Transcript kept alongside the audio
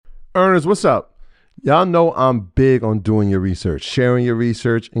Earners, what's up? Y'all know I'm big on doing your research, sharing your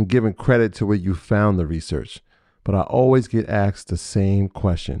research, and giving credit to where you found the research. But I always get asked the same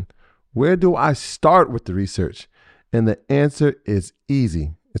question. Where do I start with the research? And the answer is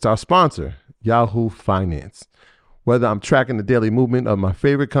easy. It's our sponsor, Yahoo Finance. Whether I'm tracking the daily movement of my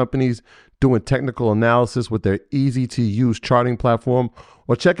favorite companies, doing technical analysis with their easy-to-use charting platform,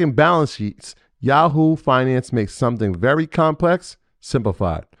 or checking balance sheets, Yahoo Finance makes something very complex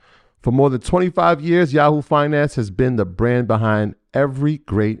simplified. For more than 25 years, Yahoo Finance has been the brand behind every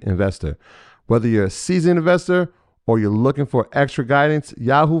great investor. Whether you're a seasoned investor or you're looking for extra guidance,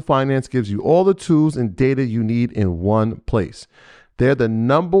 Yahoo Finance gives you all the tools and data you need in one place. They're the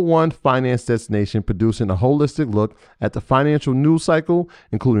 #1 finance destination, producing a holistic look at the financial news cycle,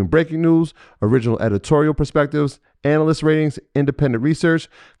 including breaking news, original editorial perspectives, analyst ratings, independent research,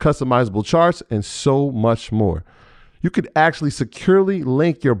 customizable charts, and so much more. You could actually securely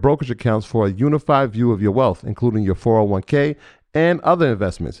link your brokerage accounts for a unified view of your wealth, including your 401k and other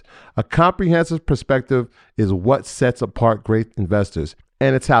investments. A comprehensive perspective is what sets apart great investors,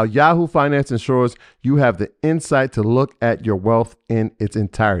 and it's how Yahoo Finance ensures you have the insight to look at your wealth in its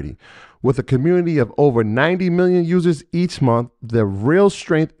entirety. With a community of over 90 million users each month, the real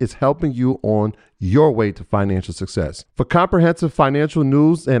strength is helping you on your way to financial success. For comprehensive financial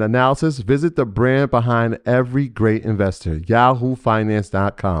news and analysis, visit the brand behind every great investor,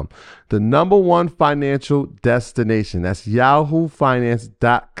 yahoofinance.com. The #1 financial destination. That's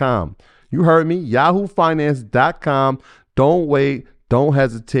yahoofinance.com. You heard me, yahoofinance.com. Don't wait. Don't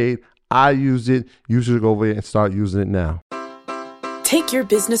hesitate. I use it. You should go over there and start using it now. Take your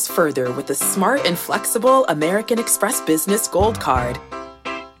business further with the smart and flexible American Express Business Gold Card.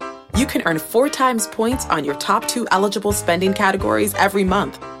 You can earn 4 times points on your top 2 eligible spending categories every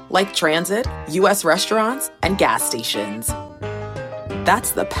month, like transit, U.S. restaurants, and gas stations.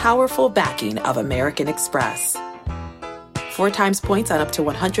 That's the powerful backing of American Express. 4 times points on up to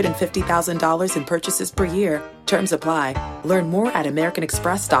 $150,000 in purchases per year. Terms apply. Learn more at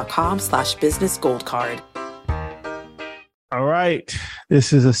americanexpress.com/businessgoldcard. All right.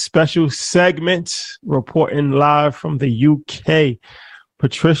 This is a special segment reporting live from the UK.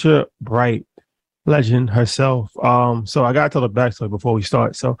 Patricia Bright, legend herself. So I got to tell the backstory before we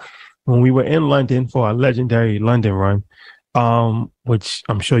start. So when we were in London for our legendary London run, which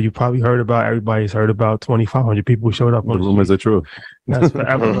I'm sure you probably heard about, everybody's heard about, 2,500 people showed up. The rumors are true. That's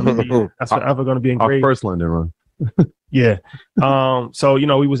forever going to be engraved. Our first London run. Yeah. So,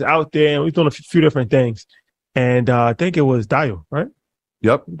 we was out there and we was doing a few different things. And I think it was Dio, right?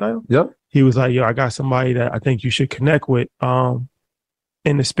 Yep. Dio? Yep. He was like, yo, I got somebody that I think you should connect with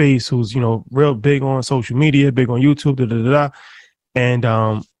in the space who's, real big on social media, big on YouTube, And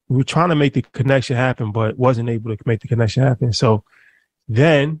we were trying to make the connection happen, but wasn't able to make the connection happen. So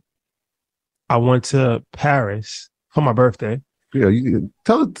then I went to Paris for my birthday. Yeah, you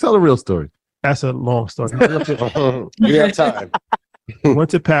tell the real story. That's a long story. We have time.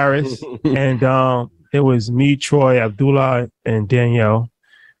 Went to Paris and it was me, Troy, Abdullah, and Danielle.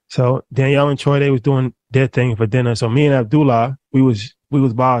 So Danielle and Troy, they was doing their thing for dinner. So me and Abdullah, we was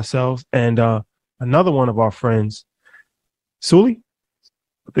by ourselves, and another one of our friends, Suli,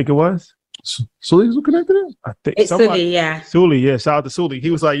 I think it was. Suli was connected in? I think It's Suli, yeah. Suli, yeah. Shout out to Suli.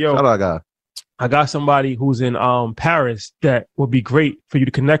 He was like, yo, Shout out, guy. I got somebody who's in Paris that would be great for you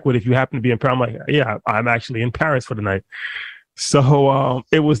to connect with if you happen to be in Paris. I'm like, yeah, I'm actually in Paris for the night. So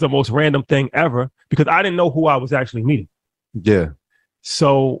it was the most random thing ever because I didn't know who I was actually meeting. Yeah.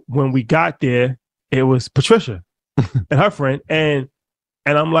 So when we got there, it was Patricia and her friend. And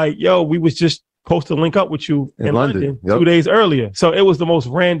I'm like, yo, we was just supposed to link up with you in London Yep. 2 days earlier. So it was the most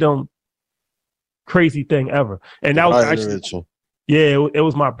random, crazy thing ever. And that was actually, it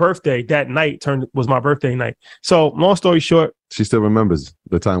was my birthday. That night was my birthday night. So long story short. She still remembers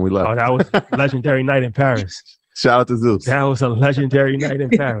the time we left. Oh, that was a legendary night in Paris. Shout out to Zeus. That was a legendary night in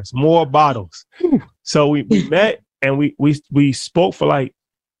Paris. More bottles. So we met and we spoke for like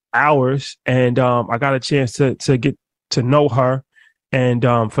hours, and I got a chance to get to know her and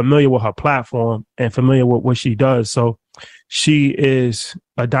familiar with her platform and familiar with what she does. So she is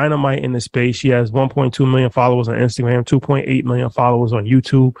a dynamite in the space. She has 1.2 million followers on Instagram, 2.8 million followers on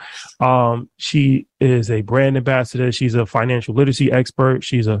YouTube. She is a brand ambassador. She's a financial literacy expert.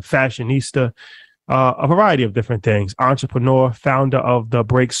 She's a fashionista. A variety of different things. Entrepreneur, founder of The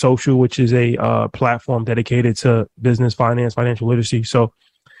Break Social, which is a platform dedicated to business, finance, financial literacy. So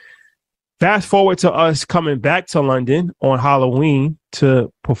fast forward to us coming back to London on Halloween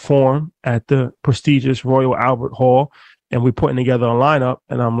to perform at the prestigious Royal Albert Hall. And we're putting together a lineup.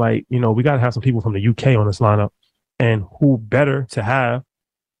 And I'm like, we got to have some people from the UK on this lineup. And who better to have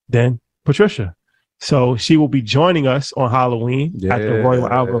than Patricia. So she will be joining us on Halloween at the Royal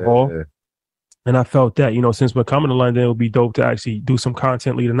Albert Hall. And I felt that, since we're coming to London, it would be dope to actually do some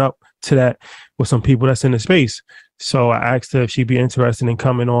content leading up to that with some people that's in the space. So I asked her if she'd be interested in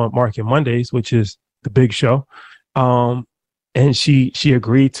coming on Market Mondays, which is the big show. And she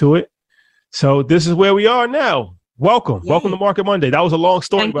agreed to it. So this is where we are now. Welcome. Yay. Welcome to Market Monday. That was a long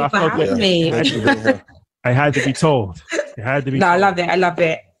story, but I felt that I had to be told. It had to be told. I love it. I love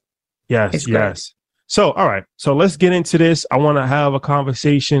it. Yes, yes. So, all right. So let's get into this. I want to have a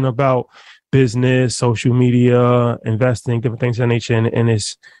conversation about business, social media, investing, different things of that nature. And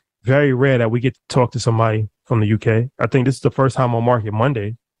it's very rare that we get to talk to somebody from the UK. I think this is the first time on Market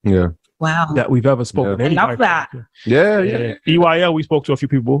Monday. Yeah. Wow. That we've ever spoken to anybody. I love that. Yeah. EYL, we spoke to a few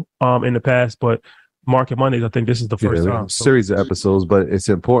people in the past, but Market Mondays, I think this is the first time. Series of episodes, but it's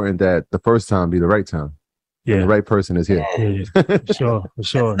important that the first time be the right time. Yeah. And the right person is here. Yeah. For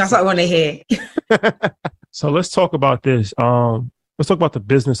sure. That's what I want to hear. So let's talk about this. Let's talk about the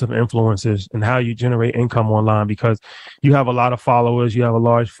business of influencers and how you generate income online, because you have a lot of followers, you have a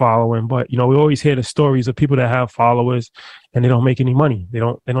large following, but we always hear the stories of people that have followers and they don't make any money. They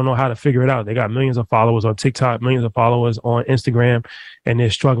don't know how to figure it out. They got millions of followers on TikTok, millions of followers on Instagram, and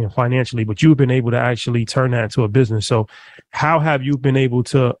they're struggling financially, but you've been able to actually turn that into a business. So how have you been able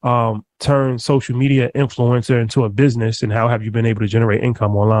to turn social media influencer into a business, and how have you been able to generate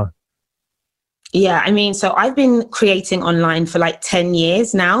income online? Yeah, so I've been creating online for like 10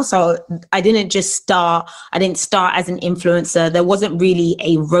 years now. So I didn't start as an influencer. There wasn't really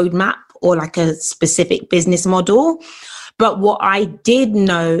a roadmap or like a specific business model. But what I did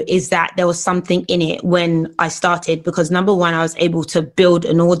know is that there was something in it when I started, because number one, I was able to build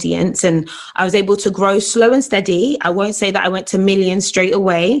an audience and I was able to grow slow and steady. I won't say that I went to millions straight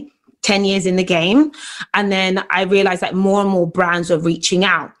away, 10 years in the game. And then I realized that more and more brands were reaching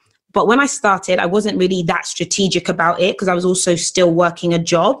out. But when I started, I wasn't really that strategic about it because I was also still working a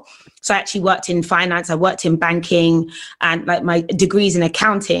job. So I actually worked in finance, I worked in banking, and like my degrees in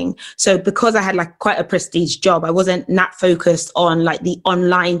accounting. So because I had like quite a prestige job, I wasn't that focused on like the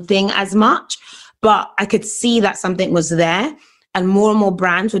online thing as much, but I could see that something was there. And more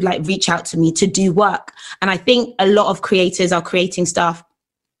brands would like reach out to me to do work. And I think a lot of creators are creating stuff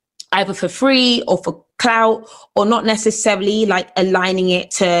either for free or for clout, or not necessarily like aligning it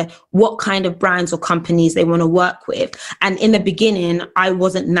to what kind of brands or companies they want to work with. And in the beginning, I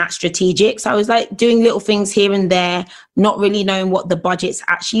wasn't that strategic. So I was like doing little things here and there, not really knowing what the budgets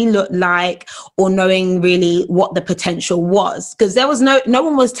actually looked like or knowing really what the potential was, because there was no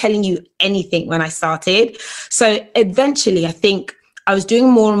one was telling you anything when I started. So eventually, I think I was doing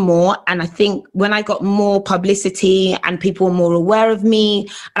more and more. And I think when I got more publicity and people were more aware of me,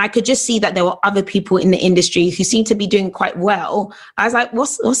 and I could just see that there were other people in the industry who seemed to be doing quite well, I was like,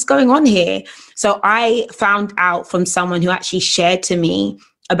 what's going on here? So I found out from someone who actually shared to me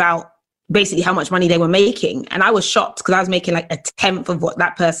about basically how much money they were making. And I was shocked because I was making like a 10th of what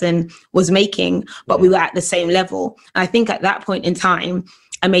that person was making, but we were at the same level. And I think at that point in time,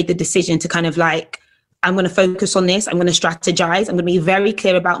 I made the decision to kind of like, I'm going to focus on this. I'm going to strategize. I'm going to be very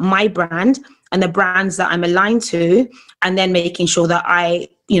clear about my brand and the brands that I'm aligned to, and then making sure that I,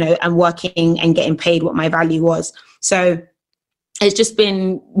 am working and getting paid what my value was. So it's just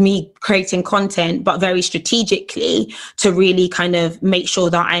been me creating content, but very strategically to really kind of make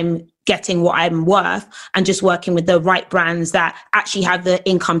sure that I'm getting what I'm worth and just working with the right brands that actually have the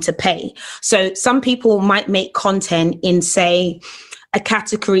income to pay. So some people might make content in, say, a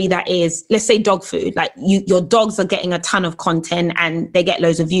category that is, let's say, dog food, like your dogs are getting a ton of content and they get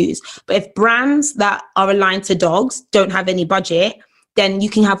loads of views. But if brands that are aligned to dogs don't have any budget, then you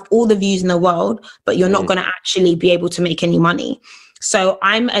can have all the views in the world, but you're not going to actually be able to make any money. So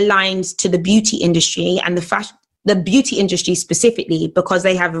I'm aligned to the beauty industry and the beauty industry specifically, because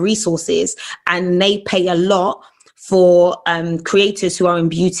they have resources and they pay a lot for creators who are in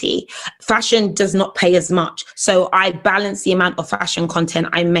beauty. Fashion does not pay as much. So I balance the amount of fashion content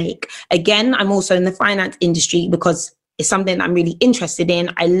I make. Again, I'm also in the finance industry because it's something I'm really interested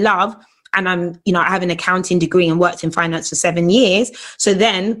in. I love, and I have an accounting degree and worked in finance for 7 years. So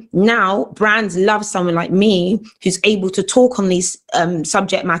then now brands love someone like me who's able to talk on these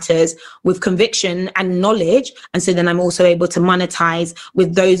subject matters with conviction and knowledge. And so then I'm also able to monetize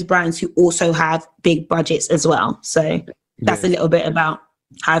with those brands who also have big budgets as well. So that's a little bit about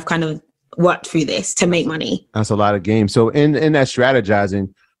how I've kind of worked through this to make money. That's a lot of games. So in that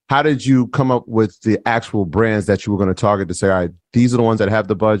strategizing, how did you come up with the actual brands that you were going to target to say, all right, these are the ones that have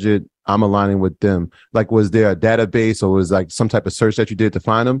the budget, I'm aligning with them? Like, was there a database or was like some type of search that you did to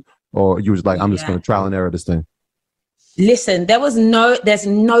find them? Or you was like, I'm just going to trial and error this thing? Listen, there's no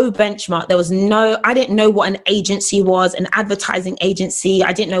benchmark. I didn't know what an agency was, an advertising agency.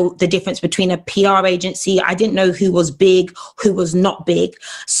 I didn't know the difference between a PR agency. I didn't know who was big, who was not big.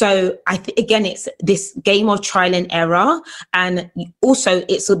 So again, it's this game of trial and error. And also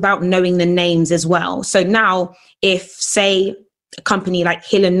it's about knowing the names as well. So now if, say, a company like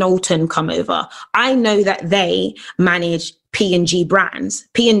Hill and Knowlton come over, I know that they manage P&G Brands.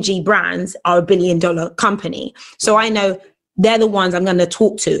 P&G Brands are a $1 billion company. So I know they're the ones I'm going to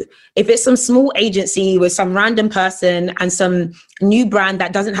talk to. If it's some small agency with some random person and some new brand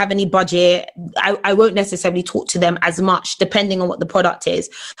that doesn't have any budget, I won't necessarily talk to them as much, depending on what the product is.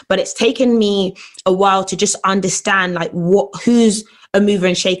 But it's taken me a while to just understand like who's a mover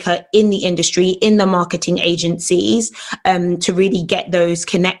and shaker in the industry, in the marketing agencies, to really get those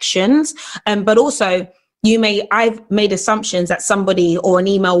connections. But also, I've made assumptions that somebody or an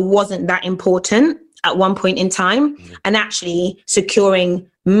email wasn't that important at one point in time, and actually securing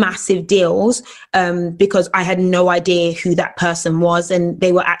massive deals because I had no idea who that person was, and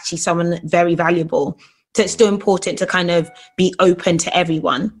they were actually someone very valuable. So it's still important to kind of be open to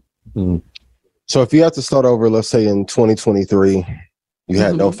everyone. So if you had to start over, let's say in 2023, you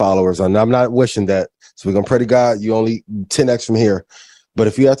had no followers, and I'm not wishing that. So we're going to pray to God, you only 10x from here. But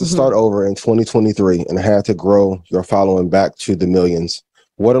if you had to start over in 2023 and had to grow your following back to the millions,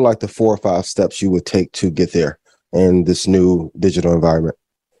 what are like the 4 or 5 steps you would take to get there in this new digital environment?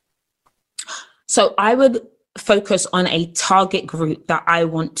 So I would focus on a target group that I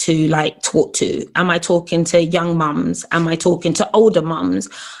want to like talk to. Am I talking to young mums? Am I talking to older mums?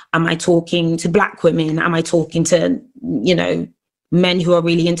 Am I talking to Black women? Am I talking to, men who are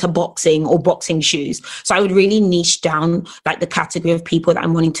really into boxing or boxing shoes? So I would really niche down like the category of people that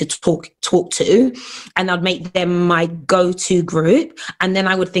I'm wanting to talk to, and I'd make them my go-to group. And then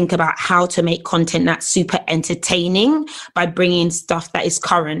I would think about how to make content that's super entertaining by bringing stuff that is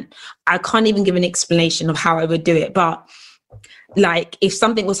current. I can't even give an explanation of how I would do it, but like if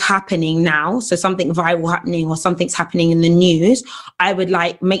something was happening now, so something viral happening or something's happening in the news, I would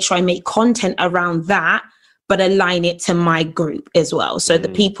like make sure I make content around that, but align it to my group as well. So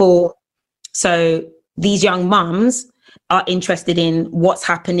these young mums are interested in what's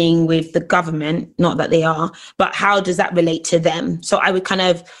happening with the government, not that they are, but how does that relate to them? So I would kind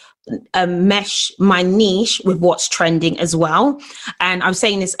of mesh my niche with what's trending as well. And I was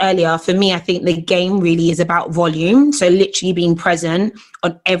saying this earlier, for me, I think the game really is about volume. So literally being present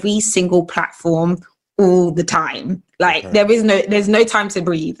on every single platform all the time. Like there's no time to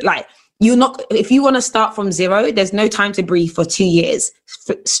breathe. Like, if you want to start from zero, there's no time to breathe for 2 years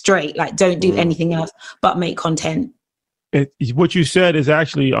straight. Like, don't do anything else but make content. What you said is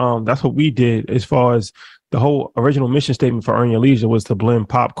actually, that's what we did as far as the whole original mission statement for Earn Your Leisure was to blend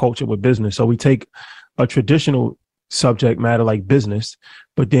pop culture with business. So we take a traditional subject matter like business,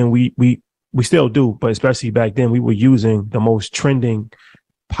 but then we still do, but especially back then we were using the most trending,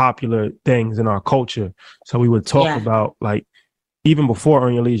 popular things in our culture. So we would talk about like, even before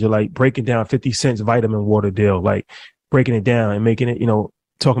Earn Your Leisure, like breaking down 50 Cent's vitamin water deal, like breaking it down and making it,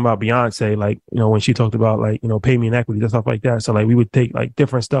 talking about Beyonce, like, when she talked about like, pay me in equity and stuff like that. So like we would take like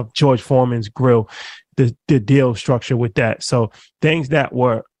different stuff, George Foreman's grill, the deal structure with that. So things that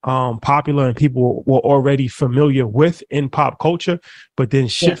were popular and people were already familiar with in pop culture, but then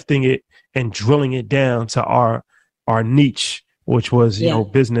shifting it and drilling it down to our niche, which was,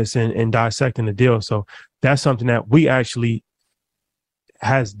 business and dissecting the deal. So that's something that we actually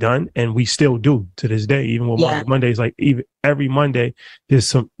has done and we still do to this day, even with Mondays. Like even every Monday there's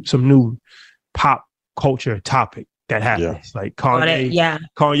some new pop culture topic that happens. Like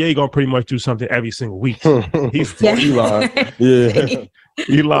Kanye gonna pretty much do something every single week. He's Elon. Elon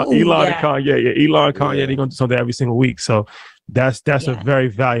and Kanye. Elon and Kanye, they're gonna do something every single week. So that's a very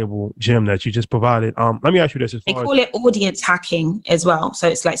valuable gem that you just provided. Let me ask you this. They call it audience hacking as well. So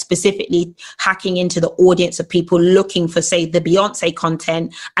it's like specifically hacking into the audience of people looking for, say, the Beyonce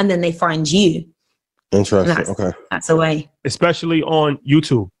content, and then they find you. Interesting. That's a way. Especially on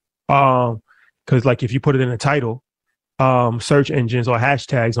YouTube. Because like if you put it in a title, search engines or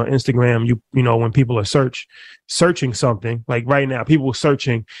hashtags on Instagram, when people are searching something, like right now, people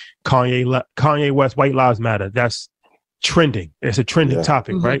searching Kanye West, White Lives Matter. That's trending. It's a trending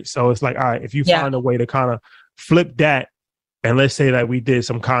topic, right? So it's like, all right, if you find a way to kind of flip that, and let's say that we did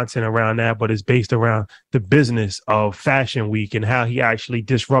some content around that, but it's based around the business of Fashion Week and how he actually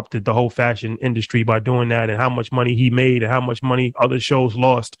disrupted the whole fashion industry by doing that, and how much money he made and how much money other shows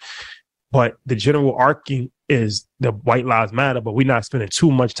lost. But the general arcing is the White Lives Matter, but we're not spending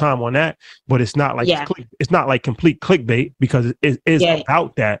too much time on that. But it's not like it's not like complete clickbait, because it is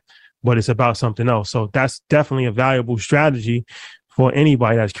about that. but it's about something else. So that's definitely a valuable strategy for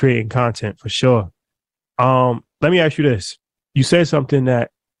anybody that's creating content, for sure. Let me ask you this. You said something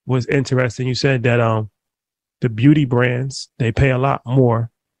that was interesting. You said that the beauty brands, they pay a lot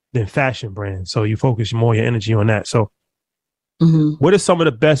more than fashion brands. So you focus more your energy on that. So what are some of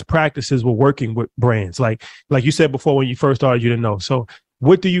the best practices with working with brands? Like you said before, when you first started, you didn't know. So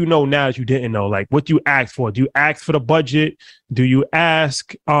what do you know now that you didn't know? Like, what do you ask for? Do you ask for the budget? Do you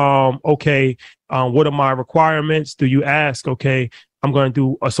ask, what are my requirements? Do you ask, okay, I'm going to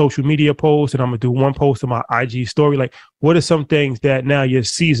do a social media post and I'm going to do one post on my IG story? Like, what are some things that now you're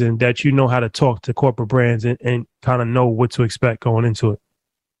seasoned that you know how to talk to corporate brands and kind of know what to expect going into it?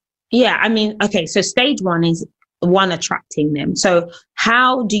 Yeah, I mean, okay, so stage one is attracting them. So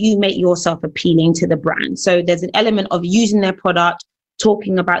how do you make yourself appealing to the brand? So there's an element of using their product,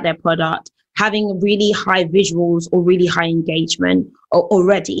 talking about their product, having really high visuals or really high engagement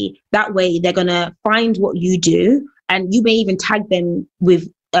already. That way they're going to find what you do, and you may even tag them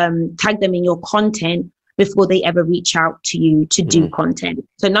in your content before they ever reach out to you to do content.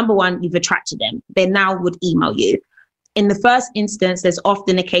 So number one, you've attracted them. They now would email you. In the first instance, there's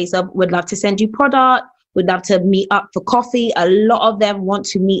often a case of, would love to send you product, would love to meet up for coffee. A lot of them want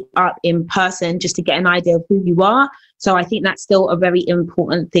to meet up in person just to get an idea of who you are. So I think that's still a very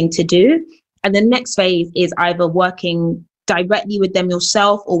important thing to do. And the next phase is either working directly with them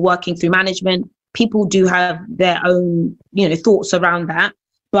yourself or working through management. People do have their own, thoughts around that.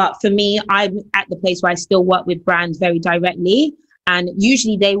 But for me, I'm at the place where I still work with brands very directly. And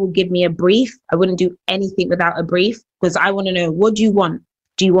usually they will give me a brief. I wouldn't do anything without a brief, because I want to know, what do you want?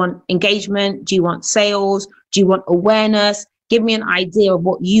 Do you want engagement? Do you want sales? Do you want awareness? Give me an idea of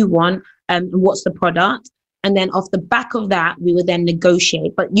what you want and what's the product. And then off the back of that, we will then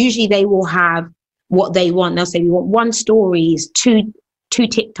negotiate. But usually they will have what they want. They'll say, we want 1 stories, two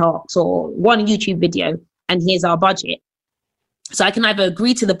TikToks, or 1 YouTube video, and here's our budget. So I can either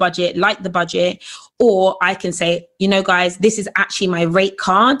agree to the budget, like the budget, or I can say, guys, this is actually my rate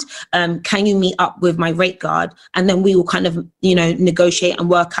card. Can you meet up with my rate card? And then we will kind of, negotiate and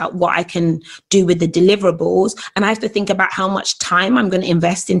work out what I can do with the deliverables. And I have to think about how much time I'm going to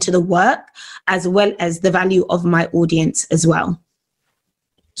invest into the work, as well as the value of my audience as well.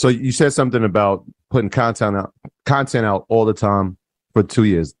 So you said something about putting content out all the time for 2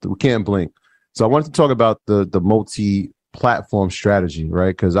 years. We can't blink. So I wanted to talk about the multi-platform strategy,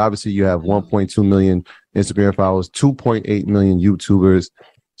 right? Because obviously you have 1.2 million Instagram followers, 2.8 million YouTubers.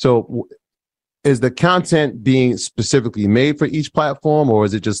 So is the content being specifically made for each platform, or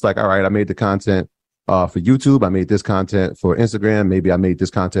is it just like, all right, I made the content for YouTube, I made this content for Instagram, maybe I made this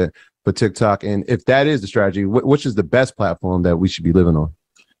content for TikTok? And if that is the strategy, which is the best platform that we should be living on?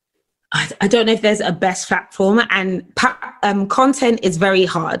 I don't know if there's a best platform, and content is very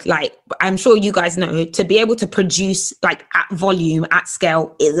hard. Like, I'm sure you guys know, to be able to produce like at volume, at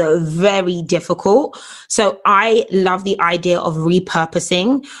scale, is very difficult. So I love the idea of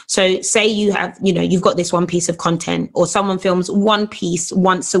repurposing. So say you have, you've got this one piece of content, or someone films one piece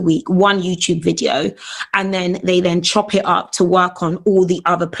once a week, one YouTube video, and then they chop it up to work on all the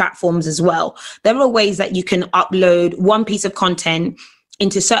other platforms as well. There are ways that you can upload one piece of content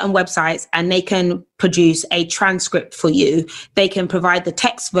into certain websites, and they can produce a transcript for you. They can provide the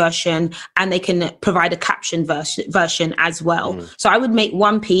text version, and they can provide a caption version as well. So I would make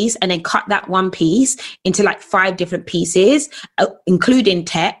one piece and then cut that one piece into like 5 different pieces, including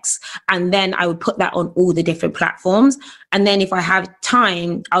text. And then I would put that on all the different platforms. And then if I have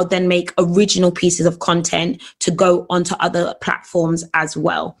time, I'll then make original pieces of content to go onto other platforms as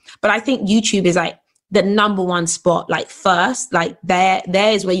well. But I think YouTube is like the number one spot, like first, like there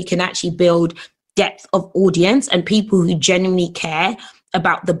is where you can actually build depth of audience and people who genuinely care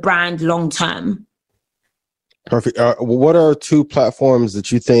about the brand long term. Perfect. What are 2 platforms that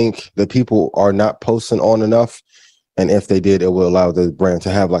you think that people are not posting on enough? And if they did, it will allow the brand to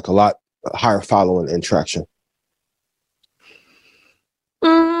have like a lot higher following and traction.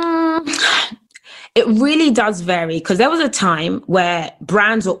 It really does vary, because there was a time where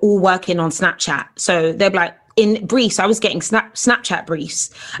brands were all working on Snapchat. So they're like, in briefs, I was getting Snapchat briefs,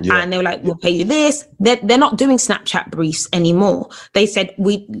 and they were like, we'll pay you this. They're not doing Snapchat briefs anymore. They said,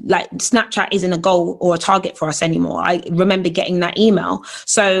 Snapchat isn't a goal or a target for us anymore. I remember getting that email.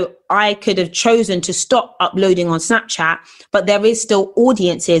 So I could have chosen to stop uploading on Snapchat, but there is still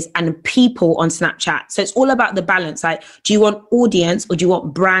audiences and people on Snapchat. So it's all about the balance. Like, do you want audience or do you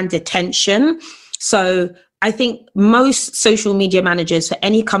want brand attention? So I think most social media managers for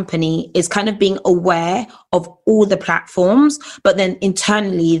any company is kind of being aware of all the platforms, but then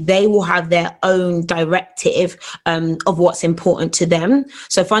internally they will have their own directive of what's important to them.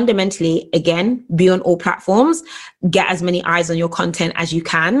 So fundamentally, again, be on all platforms, get as many eyes on your content as you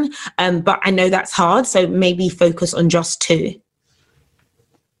can. But I know that's hard, so maybe focus on just two.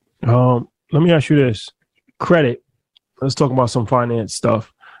 Let me ask you this. Credit. Let's talk about some finance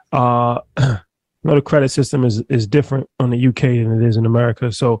stuff. I know the credit system is different on the UK than it is in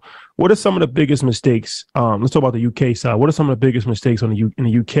America. So what are some of the biggest mistakes? Let's talk about the UK side. What are some of the biggest mistakes in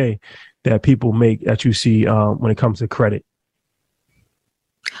the UK that people make that you see when it comes to credit?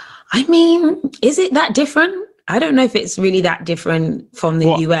 I mean, is it that different? I don't know if it's really that different from the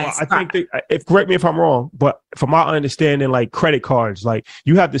US. I think correct me if I'm wrong, but from my understanding, like credit cards, like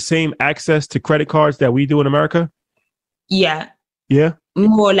you have the same access to credit cards that we do in America? Yeah. Yeah.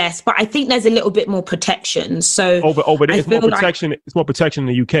 More or less, but I think there's a little bit more protection. So over there, it's more protection. It's more protection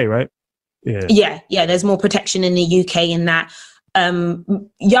in the UK, right? Yeah. There's more protection in the UK in that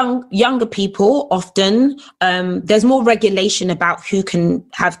younger people often there's more regulation about who can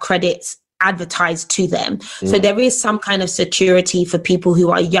have credits advertised to them. So there is some kind of security for people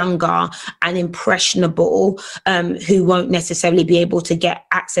who are younger and impressionable, who won't necessarily be able to get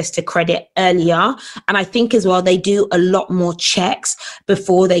access to credit earlier. And I think as well, they do a lot more checks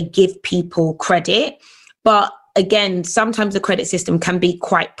before they give people credit. But again, sometimes the credit system can be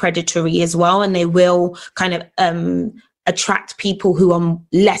quite predatory as well, and they will kind of attract people who are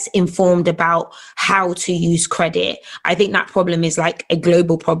less informed about how to use credit. I think that problem is like a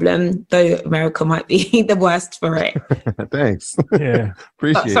global problem, though America might be the worst for it. Thanks. Yeah.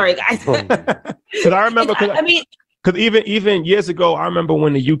 Appreciate it. Sorry, guys. Because I remember, because even years ago, I remember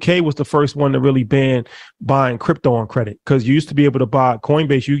when the UK was the first one to really ban buying crypto on credit. Because you used to be able to buy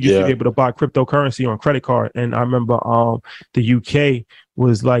Coinbase, you used to be able to buy cryptocurrency on credit card. And I remember the UK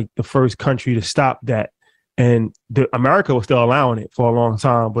was like the first country to stop that. And America was still allowing it for a long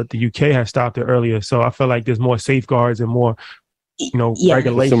time, but the UK has stopped it earlier. So I feel like there's more safeguards and more,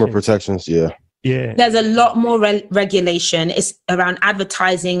 regulation. Consumer protections, Yeah. There's a lot more regulation. It's around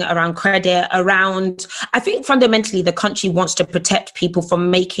advertising, around credit, around, I think fundamentally the country wants to protect people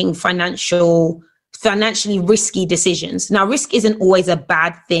from making financially risky decisions. Now, risk isn't always a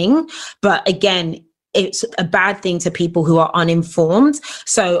bad thing, but again, it's a bad thing to people who are uninformed.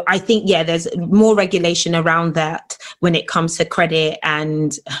 So I think, there's more regulation around that when it comes to credit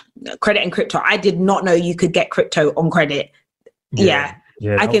and crypto. I did not know you could get crypto on credit. Yeah,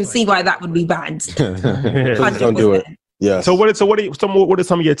 I can see why that would be bad. Please don't do it. Yeah. So what are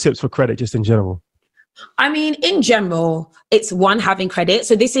some of your tips for credit just in general? I mean, in general, it's one, having credit.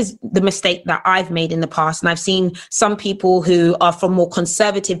 So this is the mistake that I've made in the past. And I've seen some people who are from more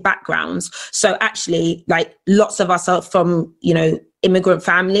conservative backgrounds. So actually, like lots of us are from, immigrant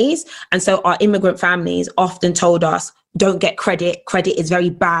families. And so our immigrant families often told us, don't get credit. Credit is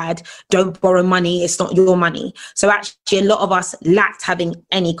very bad. Don't borrow money. It's not your money. So actually, a lot of us lacked having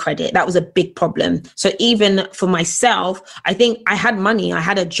any credit. That was a big problem. So even for myself, I think I had money. I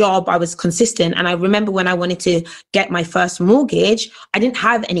had a job. I was consistent. And I remember when I wanted to get my first mortgage, I didn't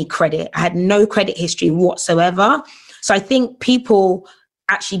have any credit. I had no credit history whatsoever. So I think people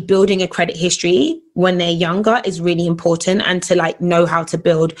actually building a credit history when they're younger is really important, and to know how to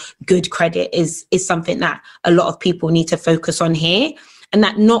build good credit is something that a lot of people need to focus on here, and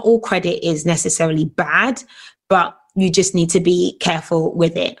that not all credit is necessarily bad, but you just need to be careful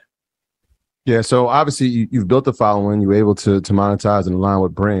with it. Yeah, so obviously you've built a following, you were able to monetize and align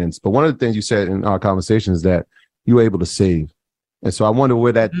with brands, but one of the things you said in our conversation is that you were able to save. And so I wonder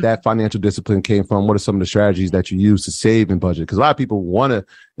where that financial discipline came from. What are some of the strategies that you use to save and budget? Because a lot of people want to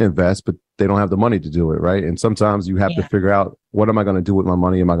invest, but they don't have the money to do it, right? And sometimes you have to figure out, what am I going to do with my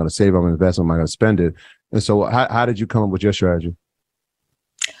money? Am I going to save? Am I going to invest? Am I going to spend it? And so how did you come up with your strategy?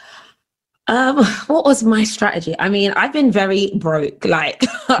 What was my strategy? I mean, I've been very broke.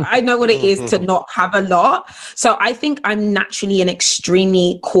 I know what it is to not have a lot. So I think I'm naturally an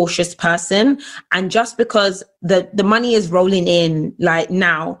extremely cautious person. And just because the money is rolling in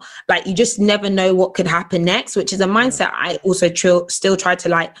now, you just never know what could happen next, which is a mindset I also still try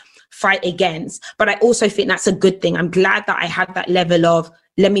to fight against. But I also think that's a good thing. I'm glad that I had that level of,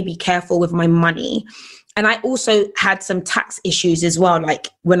 let me be careful with my money. And I also had some tax issues as well,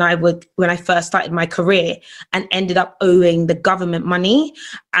 when I first started my career and ended up owing the government money.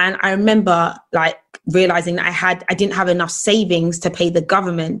 And I remember realizing that I didn't have enough savings to pay the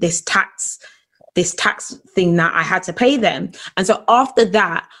government this tax this tax thing that I had to pay them. And so after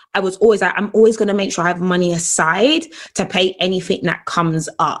that, I was always like, I'm always going to make sure I have money aside to pay anything that comes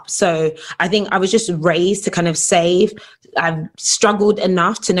up. So I think I was just raised to kind of save. I've struggled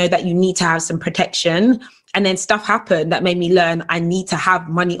enough to know that you need to have some protection. And then stuff happened that made me learn I need to have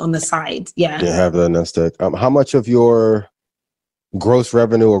money on the side. Yeah. Yeah, have that nest egg. How much of your gross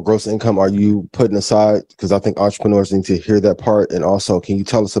revenue or gross income are you putting aside? Because I think entrepreneurs need to hear that part. And also, can you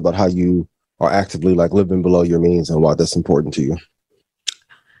tell us about how you are actively like living below your means and why that's important to you?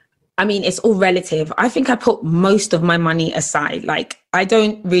 I mean, it's all relative. I think I put most of my money aside. Like, I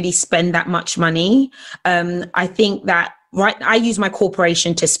don't really spend that much money. I think that, right, I use my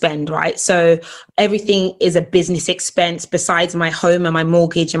corporation to spend, right? So everything is a business expense besides my home and my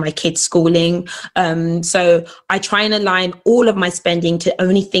mortgage and my kids' schooling. So I try and align all of my spending to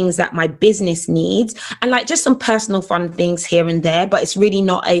only things that my business needs, and like just some personal fun things here and there, but it's really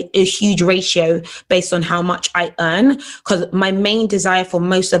not a huge ratio based on how much I earn, because my main desire for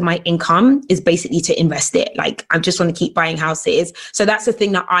most of my income is basically to invest it. Like, I just want to keep buying houses. So that's the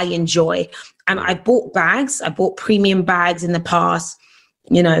thing that I enjoy. And I bought bags. I bought premium bags in the past,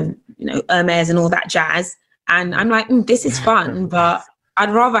 you know, Hermes and all that jazz. And I'm like, this is fun, but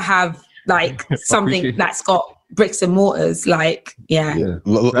I'd rather have like something that's got bricks and mortars. Like, yeah.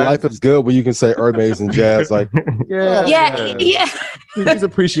 Life is good when you can say Hermes and jazz. Like, yeah. He's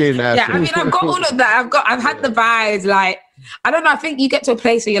appreciating that. Yeah, I mean, I've got all of that. I've had the vibes. Like, I don't know. I think you get to a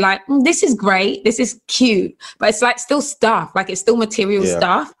place where you're like, this is great. This is cute, but it's like still stuff. Like, it's still material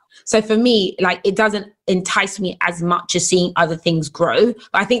stuff. So for me, like, it doesn't entice me as much as seeing other things grow.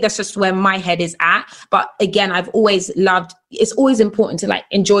 But I think that's just where my head is at. But again, I've always loved, it's always important to like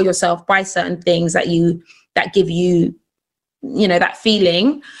enjoy yourself, buy certain things that give you, that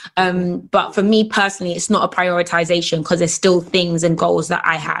feeling. But for me personally, it's not a prioritization, because there's still things and goals that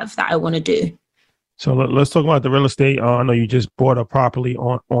I have that I want to do. So let's talk about the real estate. I know you just bought a property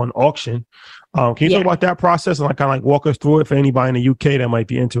on auction. Can you talk about that process and like kind of like walk us through it for anybody in the UK that might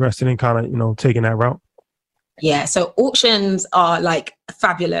be interested in kind of, taking that route? Yeah, so auctions are like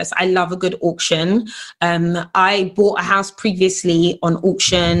fabulous. I love a good auction. I bought a house previously on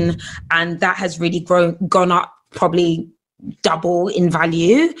auction, and that has really gone up probably double in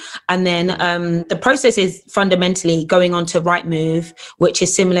value. And then the process is fundamentally going on to Rightmove, which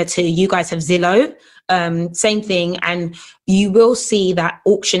is similar to, you guys have Zillow, same thing. And you will see that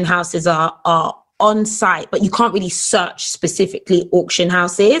auction houses are on site, but you can't really search specifically auction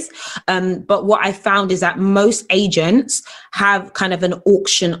houses. But what I found is that most agents have kind of an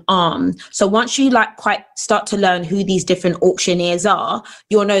auction arm. So once you like quite start to learn who these different auctioneers are,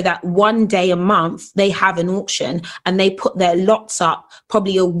 you'll know that one day a month they have an auction, and they put their lots up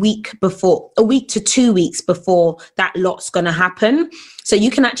probably a week to 2 weeks before that lot's going to happen. So you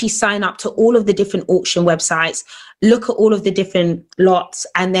can actually sign up to all of the different auction websites, look at all of the different lots,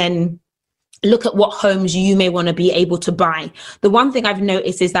 and then look at what homes you may want to be able to buy. The one thing I've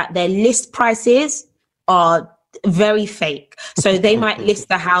noticed is that their list prices are very fake. So they might list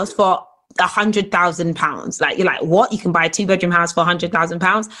the house for £100,000. Like, you're like, what? You can buy a 2-bedroom house for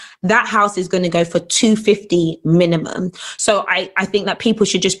 £100,000? That house is going to go for $250 minimum. So I think that people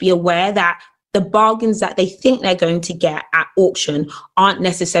should just be aware that the bargains that they think they're going to get at auction aren't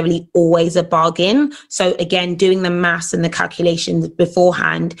necessarily always a bargain. So again, doing the maths and the calculations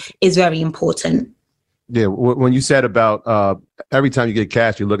beforehand is very important. Yeah, when you said about every time you get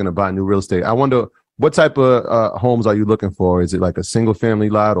cash, you're looking to buy new real estate, I wonder, what type of homes are you looking for? Is it like a single family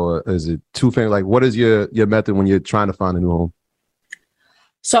lot, or is it 2-family? Like, what is your method when you're trying to find a new home?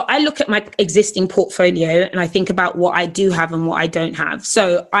 So I look at my existing portfolio and I think about what I do have and what I don't have.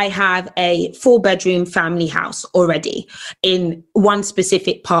 So I have a 4-bedroom family house already in one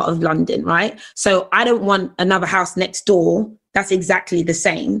specific part of London, right? So I don't want another house next door that's exactly the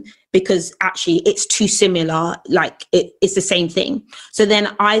same, because actually it's too similar. Like, it's the same thing. So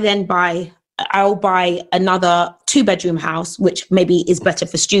then I'll buy another 2-bedroom house, which maybe is better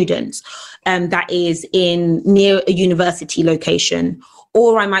for students, that is near a university location.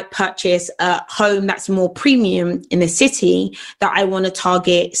 Or I might purchase a home that's more premium in the city that I want to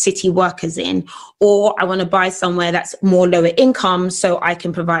target city workers in. Or I want to buy somewhere that's more lower income, so I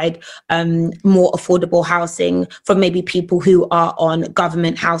can provide more affordable housing for maybe people who are on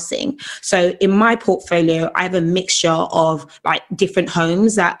government housing. So in my portfolio, I have a mixture of like different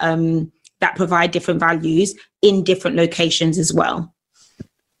homes that provide different values in different locations as well.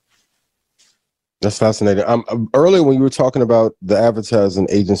 That's fascinating. Earlier when you were talking about the advertising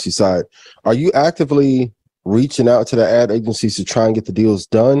agency side, are you actively reaching out to the ad agencies to try and get the deals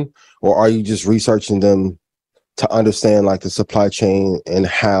done, or are you just researching them to understand like the supply chain and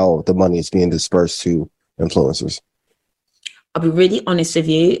how the money is being dispersed to influencers? I'll be really honest with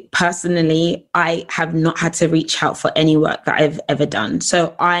you. Personally, I have not had to reach out for any work that I've ever done.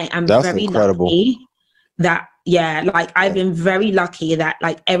 So I am very lucky that, I've been very lucky that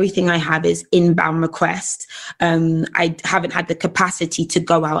like everything I have is inbound requests. I haven't had the capacity to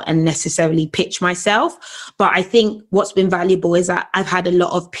go out and necessarily pitch myself. But I think what's been valuable is that I've had a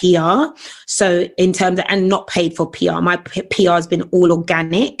lot of PR. So in terms of, and not paid for PR, my PR has been all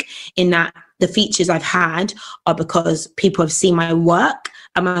organic in that the features I've had are because people have seen my work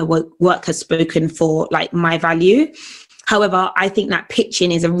and my work has spoken for like my value. However, I think that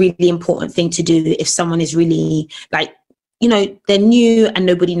pitching is a really important thing to do if someone is really like, you know, they're new and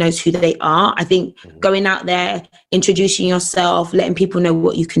nobody knows who they are. I think going out there, introducing yourself, letting people know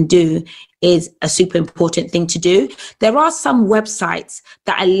what you can do is a super important thing to do. There are some websites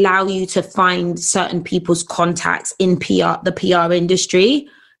that allow you to find certain people's contacts in the PR industry.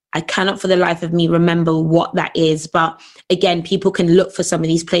 I cannot for the life of me remember what that is. But again, people can look for some of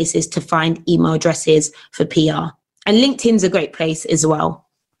these places to find email addresses for PR. And LinkedIn's a great place as well.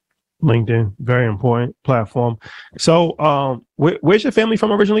 LinkedIn, very important platform. So where's your family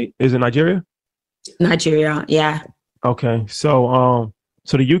from originally? Is it Nigeria? Nigeria, yeah. Okay. So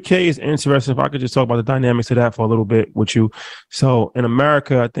the UK is interesting. If I could just talk about the dynamics of that for a little bit with you. So in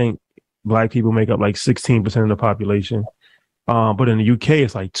America, I think Black people make up like 16% of the population. But in the UK,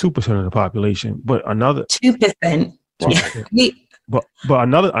 it's like 2% of the population. But another 2%. But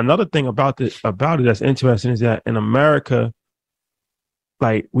another thing about it that's interesting is that in America,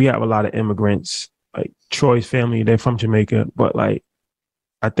 like we have a lot of immigrants, like Troy's family, they're from Jamaica, but like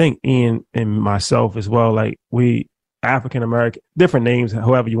I think Ian and myself as well, like we African American, different names,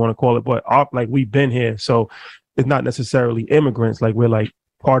 however you want to call it, but like we've been here, so it's not necessarily immigrants. Like we're like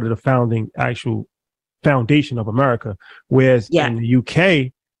part of the actual foundation of America, whereas in the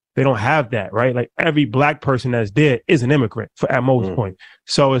UK. They don't have that, right? Like every Black person that's there is an immigrant at most point.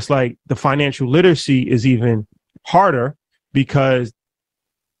 So it's like the financial literacy is even harder because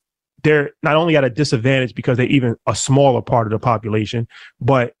they're not only at a disadvantage because they're even a smaller part of the population,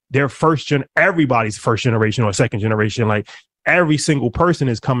 but they're everybody's first generation or second generation. Like every single person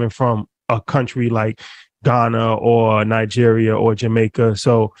is coming from a country like Ghana or Nigeria or Jamaica.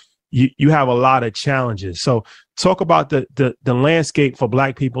 So you have a lot of challenges. So talk about the landscape for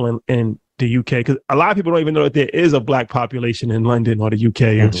Black people in the UK, because a lot of people don't even know that there is a Black population in London or the UK.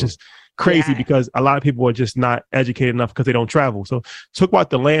 It's just crazy because a lot of people are just not educated enough because they don't travel. So talk about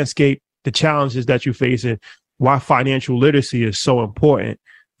the landscape, the challenges that you face, and why financial literacy is so important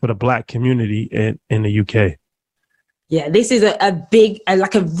for the Black community in the UK. Yeah, this is a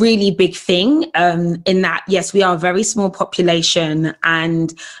really big thing in that, yes, we are a very small population,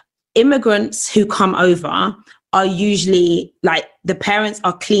 and immigrants who come over are usually like the parents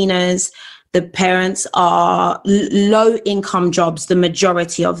are cleaners, the parents are low income jobs, the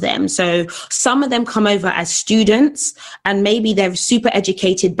majority of them. So some of them come over as students and maybe they're super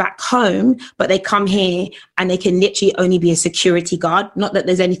educated back home, but they come here and they can literally only be a security guard. Not that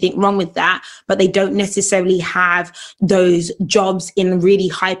there's anything wrong with that, but they don't necessarily have those jobs in really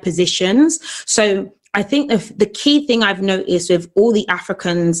high positions. So I think the key thing I've noticed with all the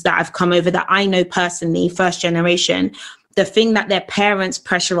Africans that have come over that I know personally, first generation, the thing that their parents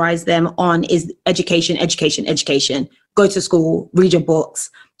pressurize them on is education. Go to school, read your books.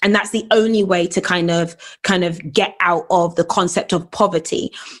 And that's the only way to kind of get out of the concept of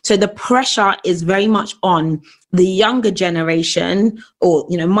poverty. So the pressure is very much on the younger generation, or,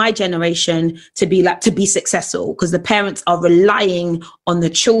 you know, my generation, to be successful, because the parents are relying on the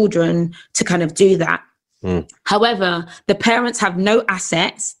children to kind of do that. However, the parents have no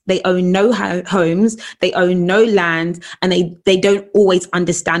assets, they own no homes, they own no land, and they don't always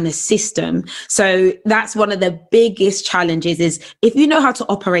understand the system. So that's one of the biggest challenges is if you know how to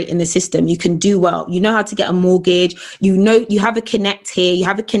operate in the system, you can do well. You know how to get a mortgage, you know, you have a connect here, you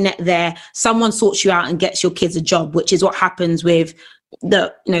have a connect there, someone sorts you out and gets your kids a job, which is what happens with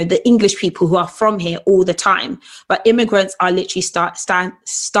the English people who are from here all the time, but immigrants are literally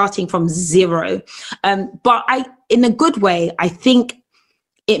starting from zero. But in a good way, I think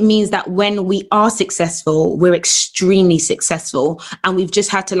it means that when we are successful, we're extremely successful, and we've just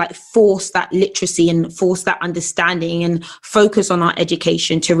had to force that literacy and force that understanding and focus on our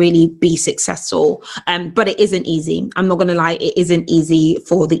education to really be successful. But it isn't easy. I'm not going to lie, it isn't easy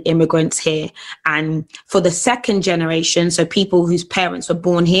for the immigrants here. And for the second generation, so people whose parents were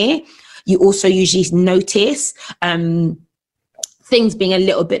born here, you also usually notice things being a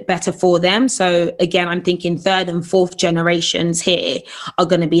little bit better for them. So again, I'm thinking third and fourth generations here are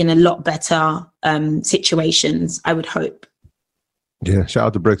going to be in a lot better situations, I would hope. Yeah, shout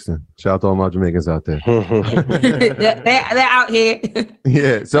out to Brixton. Shout out to all my Jamaicans out there. they're out here.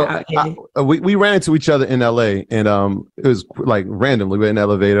 Yeah, so we ran into each other in LA, and it was like randomly. We're in the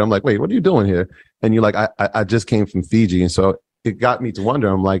elevator. I'm like, wait, what are you doing here? And you're like, I just came from Fiji, and so it got me to wonder.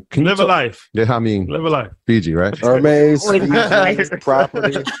 I'm like, can live you a life? Yeah, I mean, live a life. Fiji, right? Hermes,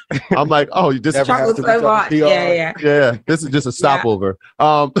 property. I'm like, oh, you just traveled so much. Yeah. This is just a stopover.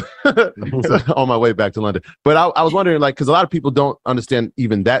 So on my way back to London. But I was wondering, like, because a lot of people don't understand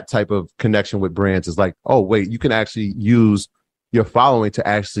even that type of connection with brands. Is like, oh, wait, you can actually use your following to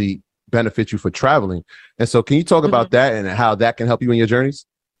actually benefit you for traveling. And so, can you talk about that and how that can help you in your journeys?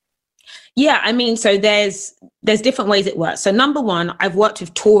 Yeah, I mean, so there's different ways it works. So number one, I've worked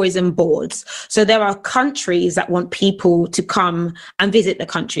with tourism boards. So there are countries that want people to come and visit the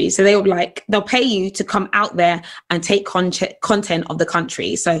country. So they'll pay you to come out there and take content of the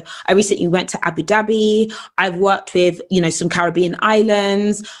country. So I recently went to Abu Dhabi. I've worked with, some Caribbean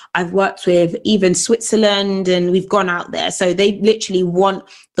islands. I've worked with even Switzerland, and we've gone out there. So they literally want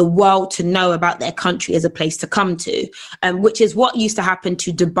the world to know about their country as a place to come to, which is what used to happen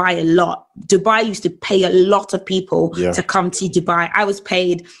to Dubai a lot. Dubai used to pay a lot of people to come to Dubai. I was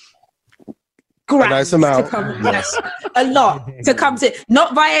paid grand to come, a lot to come to,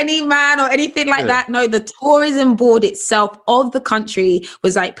 not by any man or anything like that. No, the tourism board itself of the country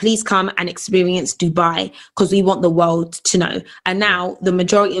was like, please come and experience Dubai because we want the world to know. And now the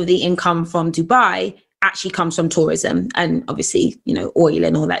majority of the income from Dubai actually comes from tourism and obviously, oil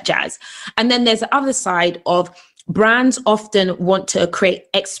and all that jazz. And then there's the other side of brands often want to create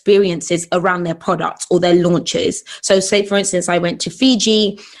experiences around their products or their launches. So say, for instance, I went to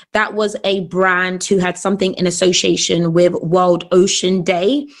Fiji. That was a brand who had something in association with World Ocean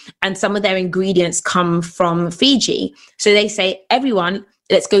Day, and some of their ingredients come from Fiji. So they say, everyone,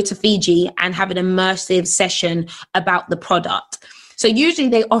 let's go to Fiji and have an immersive session about the product. So usually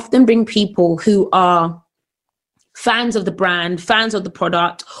they often bring people who are fans of the brand, fans of the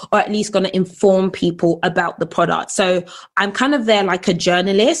product, or at least going to inform people about the product. So I'm kind of there like a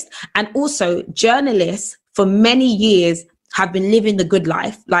journalist. And also journalists for many years have been living the good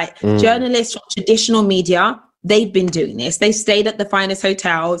life. Like journalists from traditional media, they've been doing this. They stayed at the finest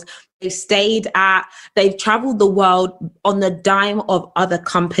hotels. They've traveled the world on the dime of other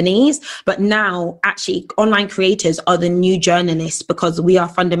companies. But now actually online creators are the new journalists because we are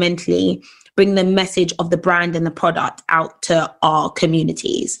fundamentally bring the message of the brand and the product out to our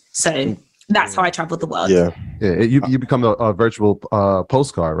communities. So that's how I travel the world. Yeah. You become a virtual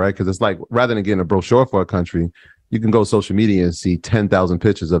postcard, right? Because it's like, rather than getting a brochure for a country, you can go social media and see 10,000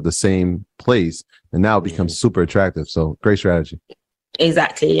 pictures of the same place, and now it becomes super attractive. So great strategy.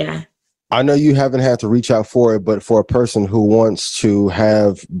 Exactly. Yeah. I know you haven't had to reach out for it, but for a person who wants to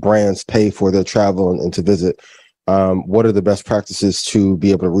have brands pay for their travel and to visit, what are the best practices to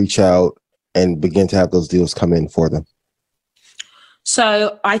be able to reach out and begin to have those deals come in for them?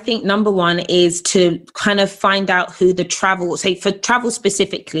 So I think number one is to kind of find out who the travel, say for travel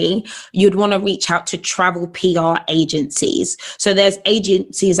specifically, you'd want to reach out to travel PR agencies. So there's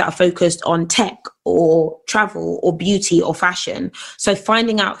agencies that are focused on tech or travel or beauty or fashion. So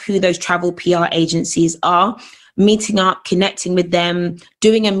finding out who those travel PR agencies are, meeting up, connecting with them,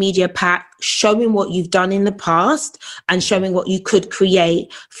 doing a media pack, showing what you've done in the past and showing what you could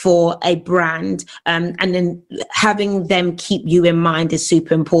create for a brand, and then having them keep you in mind is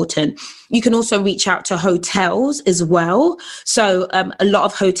super important. You can also reach out to hotels as well. So a lot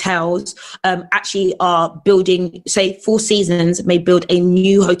of hotels actually are building, say Four Seasons may build a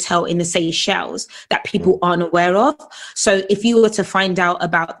new hotel in the Seychelles that people aren't aware of. So if you were to find out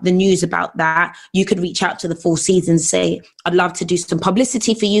about the news about that, you could reach out to the Four Seasons, say, I'd love to do some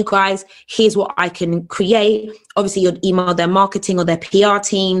publicity for you guys. Here's what I can create. Obviously, you'd email their marketing or their PR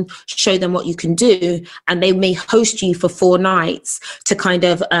team, show them what you can do, and they may host you for 4 nights to kind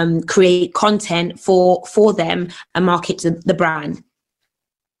of create content for them and market to the brand.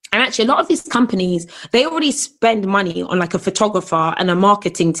 And actually, a lot of these companies, they already spend money on like a photographer and a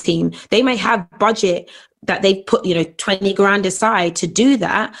marketing team. They may have budget that they've put, 20 grand aside to do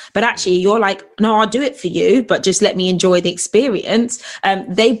that. But actually, you're like, no, I'll do it for you, but just let me enjoy the experience.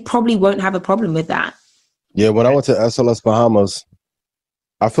 They probably won't have a problem with that. Yeah, when I went to SLS Bahamas,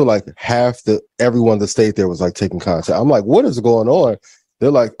 I feel like everyone that stayed there was like taking content. I'm like, what is going on? They're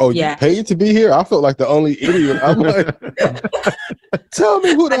like, oh, you paid to be here? I felt like the only idiot. I'm like, tell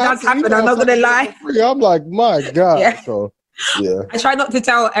me who that does happen. I'm not going to lie. I'm like, my God. Yeah. So Yeah. I try not to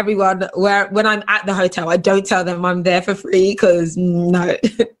tell everyone when I'm at the hotel. I don't tell them I'm there for free because no,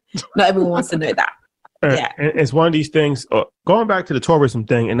 not everyone wants to know that. Yeah, and it's one of these things. Going back to the tourism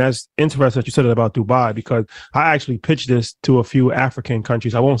thing, and that's interesting that you said it about Dubai, because I actually pitched this to a few African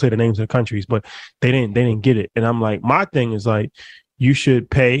countries. I won't say the names of the countries, but they didn't get it. And I'm like, my thing is like, you should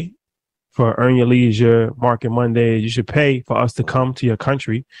pay for Earn Your Leisure, Market Monday. You should pay for us to come to your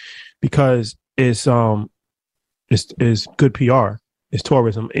country because it's good PR. It's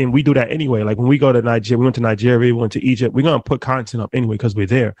tourism. And we do that anyway. Like when we go to Nigeria, we went to Nigeria, we went to Egypt, we're going to put content up anyway because we're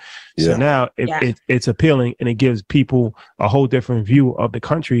there. So now it's appealing and it gives people a whole different view of the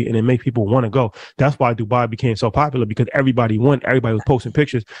country and it makes people want to go. That's why Dubai became so popular, because everybody was posting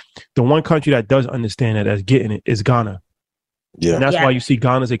pictures. The one country that does understand that that's getting it is Ghana. Yeah. And that's why you see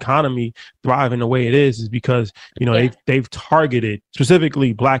Ghana's economy thriving the way it is because, you know, they've targeted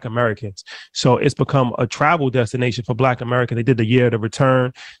specifically Black Americans. So it's become a travel destination for Black Americans. They did the Year of the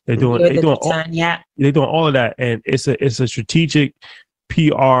Return. They're doing all of that. And it's a strategic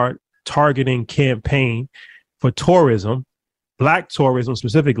PR targeting campaign for tourism, Black tourism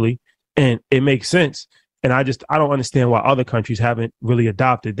specifically. And it makes sense. And I don't understand why other countries haven't really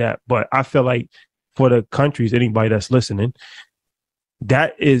adopted that. But I feel like for the countries, anybody that's listening,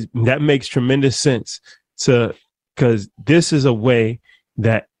 that makes tremendous sense because this is a way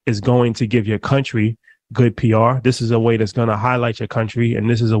that is going to give your country good PR. This is a way that's going to highlight your country. And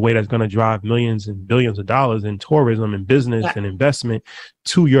this is a way that's going to drive millions and billions of dollars in tourism and business and investment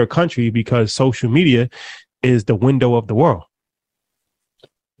to your country, because social media is the window of the world.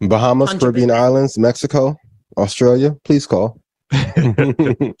 Bahamas, 100%. Caribbean Islands, Mexico, Australia, please call.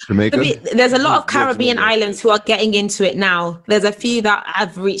 Jamaica. There's a lot of Caribbean islands who are getting into it now. There's a few that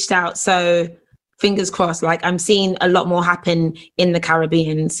have reached out, so fingers crossed. Like I'm seeing a lot more happen in the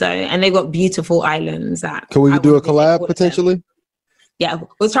Caribbean. So, and they've got beautiful islands. That can we do a collab potentially? Yeah,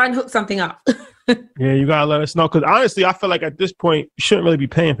 we'll try and hook something up. Yeah, you gotta let us know, because honestly, I feel like at this point you shouldn't really be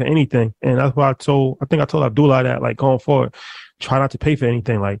paying for anything, and that's why I told Abdullah that, like, going forward, try not to pay for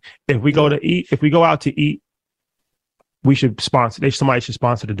anything. Like if we go out to eat, we should somebody should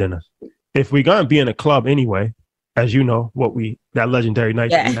sponsor the dinner. If we're gonna be in a club anyway, as you know, that legendary night.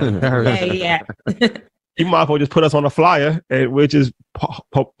 Yeah. You might as well just put us on a flyer, and we'll just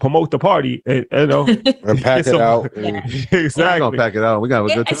promote the party, and pack it out. Exactly. We're gonna pack it out. We got a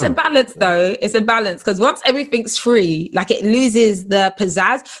good time. It's a balance, though. It's a balance, because once everything's free, like, it loses the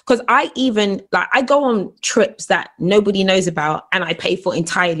pizzazz. Because I go on trips that nobody knows about, and I pay for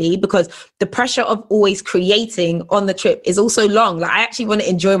entirely, because the pressure of always creating on the trip is also long. Like, I actually want to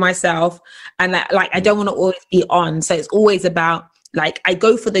enjoy myself, and I don't want to always be on. So it's always about, like, I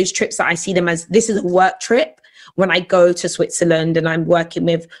go for those trips that I see them as, this is a work trip. When I go to Switzerland and I'm working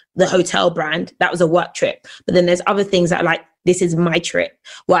with the hotel brand, that was a work trip. But then there's other things that, like, this is my trip,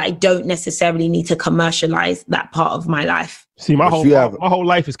 where I don't necessarily need to commercialize that part of my life. See, my whole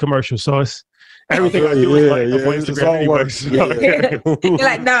life is commercial, so it's everything I do is like Instagram anyway. You're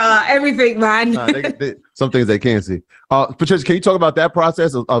like, nah, everything, man. Some things they can't see. Patricia, can you talk about that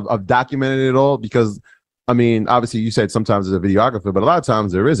process of documenting it all? Because I mean, obviously you said sometimes there's a videographer, but a lot of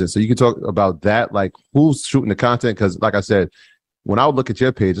times there isn't. So you can talk about that, like who's shooting the content. Because like I said, when I would look at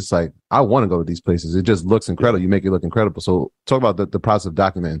your page, it's like, I want to go to these places. It just looks incredible. You make it look incredible. So talk about the process of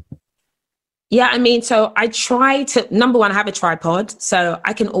documenting. Yeah, I mean, so I try to, number one, I have a tripod, so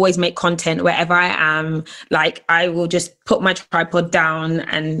I can always make content wherever I am. Like, I will just put my tripod down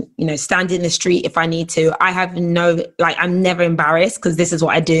and, stand in the street if I need to. I have I'm never embarrassed, because this is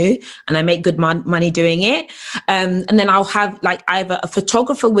what I do and I make good money doing it. And then I'll have either a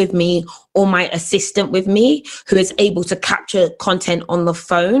photographer with me or my assistant with me who is able to capture content on the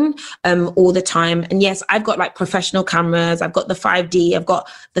phone all the time. And yes, I've got professional cameras. I've got the 5D. I've got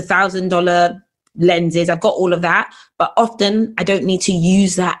the $1,000 lenses. I've got all of that. But often I don't need to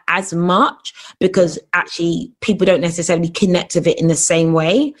use that as much, because actually people don't necessarily connect with it in the same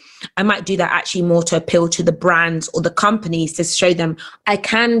way. I might do that actually more to appeal to the brands or the companies, to show them I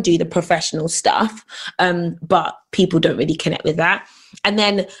can do the professional stuff, but people don't really connect with that. And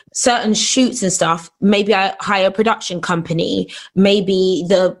then certain shoots and stuff, maybe I hire a production company, maybe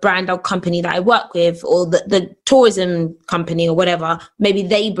the brand or company that I work with, or the tourism company or whatever, maybe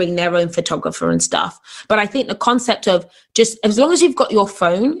they bring their own photographer and stuff. But I think the concept of just, as long as you've got your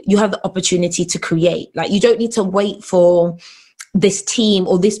phone, you have the opportunity to create. Like, you don't need to wait for this team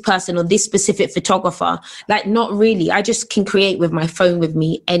or this person or this specific photographer. Like, not really. I just can create with my phone with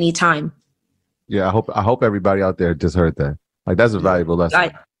me anytime. Yeah, I hope everybody out there just heard that. Like, that's a valuable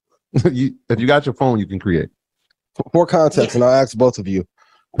lesson. If you got your phone, you can create. For context, and I'll ask both of you,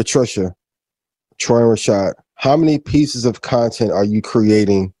 Patricia, Troy and Rashad, how many pieces of content are you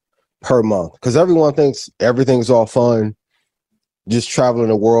creating per month? Because everyone thinks everything's all fun, just traveling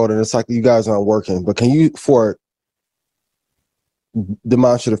the world, and it's like you guys aren't working. But can you, for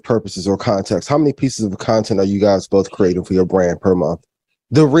demonstrative purposes or context, how many pieces of content are you guys both creating for your brand per month?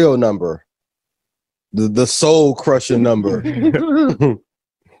 The real number, the soul crushing number.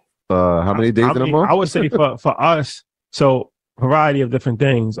 How many days in a month? I would say for us, so variety of different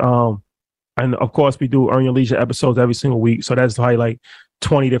things. And of course, we do Earn Your Leisure episodes every single week. So that's probably like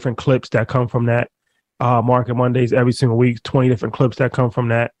 20 different clips that come from that. Market Mondays every single week, 20 different clips that come from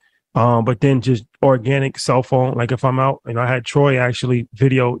that. But then just organic cell phone. Like if I'm out, and I had Troy actually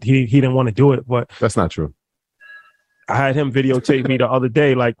video, he didn't want to do it, but that's not true. I had him videotape me the other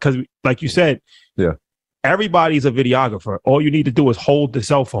day, like, because like you said, yeah, everybody's a videographer. All you need to do is hold the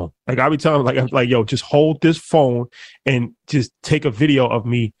cell phone. Like I be telling him, like, yo, just hold this phone and just take a video of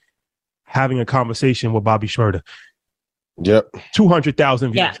me having a conversation with Bobby Shmurda. Yep.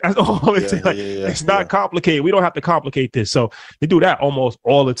 200,000 views. Yeah. That's all it takes. It's not complicated. We don't have to complicate this. So they do that almost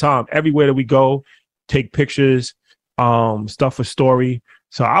all the time. Everywhere that we go, take pictures, stuff for story.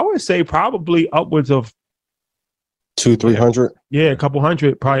 So I would say probably upwards of 200-300. Yeah, a couple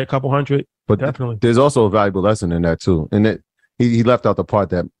hundred, probably a couple hundred. But definitely, there's also a valuable lesson in that too. And that he left out the part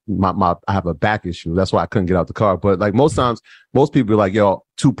that I have a back issue. That's why I couldn't get out the car. But like most times, most people are like, yo,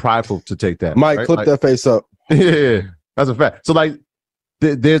 too prideful to take that. Mike, right? clip like, that face up. Yeah, that's a fact. So like,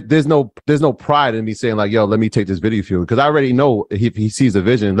 there's no pride in me saying like, yo, let me take this video for you, because I already know if he sees a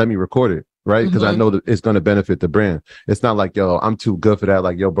vision, let me record it, right? Because I know that it's going to benefit the brand. It's not like, yo, I'm too good for that.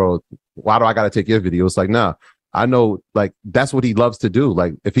 Like, yo, bro, why do I got to take your video? It's like, nah, I know like that's what he loves to do.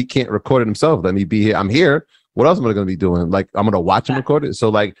 Like if he can't record it himself, let me be here. I'm here. What else am I going to be doing? Like I'm going to watch him record it. So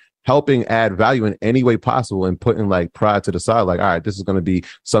like helping add value in any way possible and putting like pride to the side. Like, all right, this is going to be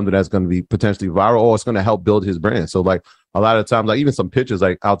something that's going to be potentially viral, or it's going to help build his brand. So like a lot of times, like even some pictures,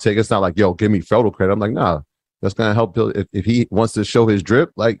 like I'll take, it's not like, yo, give me photo credit. I'm like, nah, that's going to help build. If he wants to show his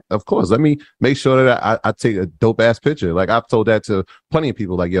drip, like, of course, let me make sure that I take a dope ass picture. Like I've told that to plenty of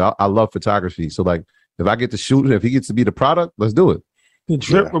people, like, yo, I love photography. So like, if I get to shoot it, if he gets to be the product, let's do it. The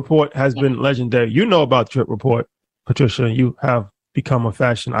Drip Report has been legendary. You know about Drip Report, Patricia. You have become a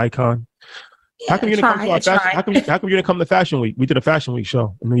fashion icon. How come you didn't come to our fashion? How come you didn't come to Fashion Week? We did a Fashion Week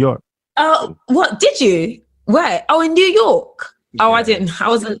show in New York. Oh, what did you? Where? Oh, in New York. Oh, I didn't. I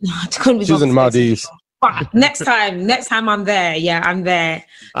wasn't. I couldn't be. She was in the Maldives. But next time I'm there. Yeah, I'm there.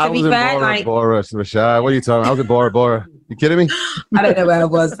 I was in Bora, Rashad. What are you talking about? I was in Bora. You kidding me? I don't know where I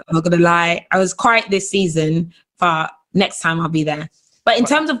was. I'm not gonna lie. I was quiet this season, but next time I'll be there. But in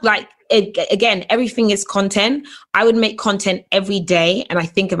terms of like, again, everything is content. I would make content every day, and I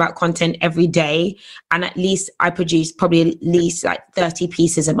think about content every day. And at least I produce probably at least like 30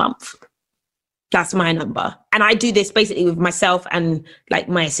 pieces a month. That's my number. And I do this basically with myself and like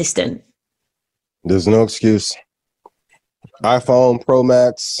my assistant. There's no excuse. iPhone Pro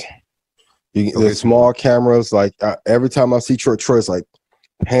Max. The small cameras. Like every time I see Troy's like,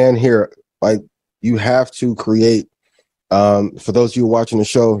 pan here. Like you have to create. For those of you watching the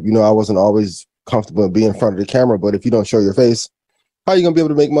show, you know I wasn't always comfortable being in front of the camera. But if you don't show your face, how are you gonna be able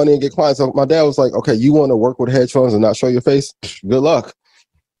to make money and get clients? So my dad was like, "Okay, you want to work with headphones and not show your face? Good luck.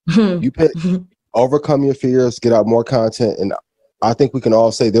 You overcome your fears, get out more content, and I think we can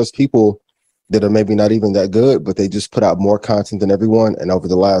all say there's people that are maybe not even that good, but they just put out more content than everyone. And over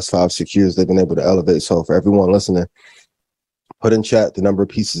the last 5-6 years, they've been able to elevate. So for everyone listening, put in chat the number of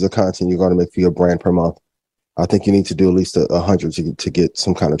pieces of content you're going to make for your brand per month. I think you need to do at least 100 to get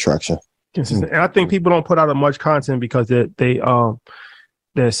some kind of traction. Consistent. And I think people don't put out as much content because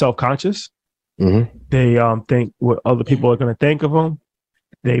they're self-conscious. Mm-hmm. They think what other people are going to think of them.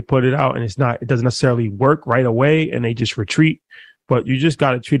 They put it out and it doesn't necessarily work right away, and they just retreat. But you just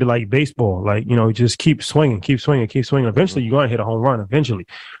got to treat it like baseball. Like, you know, just keep swinging. Eventually, you're going to hit a home run eventually.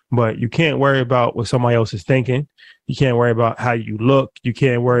 But you can't worry about what somebody else is thinking. You can't worry about how you look. You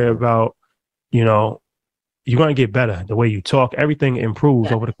can't worry about, you know, you're going to get better. The way you talk, everything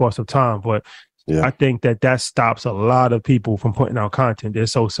improves over the course of time. But I think that stops a lot of people from putting out content. They're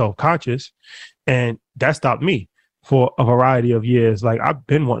so self-conscious. And that stopped me for a variety of years. Like, I've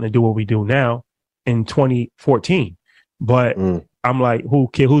been wanting to do what we do now in 2014. But I'm like,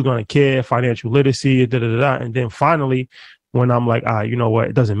 who's going to care? Financial literacy, And then finally, when I'm like, you know what?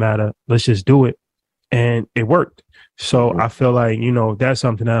 It doesn't matter. Let's just do it. And it worked. So I feel like, you know, that's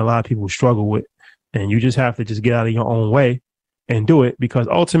something that a lot of people struggle with. And you just have to just get out of your own way and do it, because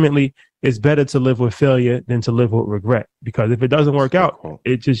ultimately it's better to live with failure than to live with regret. Because if it doesn't work out,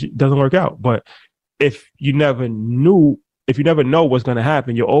 it just doesn't work out. But if you never knew if you never know what's going to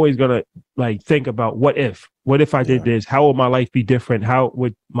happen, you're always going to like think about what if I did this, how would my life be different? How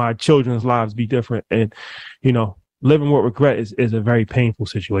would my children's lives be different? And, you know, living with regret is a very painful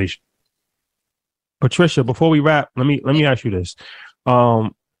situation. Patricia, before we wrap, let me ask you this.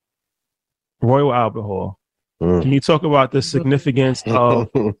 Royal Albert Hall. Can you talk about the significance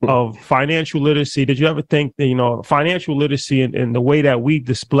of financial literacy? Did you ever think that, you know, financial literacy and the way that we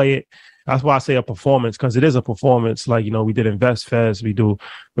display it? That's why I say a performance, because it is a performance. Like, you know, we did Invest Fest, we're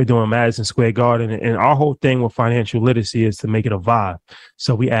doing Madison Square Garden, and our whole thing with financial literacy is to make it a vibe.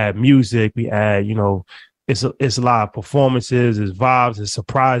 So we add music, we add, you know, it's live performances, it's vibes, it's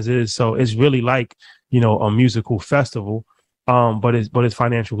surprises. So it's really like, you know, a musical festival, but it's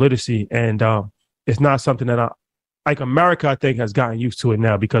financial literacy, and it's not something that like America, I think, has gotten used to it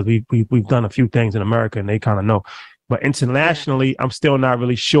now because we've done a few things in America and they kind of know. But internationally, I'm still not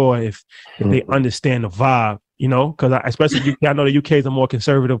really sure if they understand the vibe, you know, because especially I know the UK is a more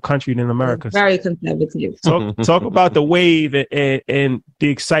conservative country than America. Very conservative. Talk about the wave and the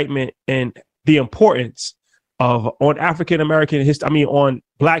excitement and the importance of on African American history. I mean, on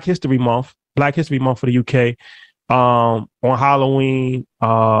Black History Month for the UK, on Halloween,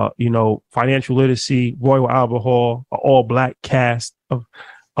 you know, financial literacy, Royal Albert Hall, an all Black cast of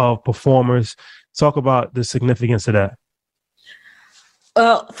performers. Talk about the significance of that.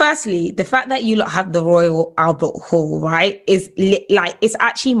 Well, firstly, the fact that you lot have the Royal Albert Hall, right, is like, it's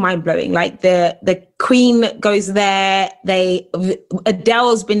actually mind blowing. Like the Queen goes there,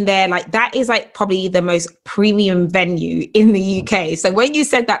 Adele's been there. Like that is like probably the most premium venue in the UK. So when you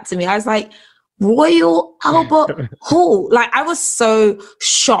said that to me, I was like, Royal Albert Hall. Like I was so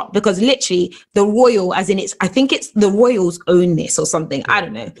shocked because literally the Royal, as in I think it's the Royals own this or something. I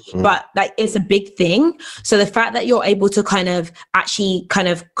don't know, but like it's a big thing. So the fact that you're able to kind of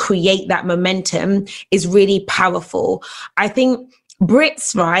create that momentum is really powerful. I think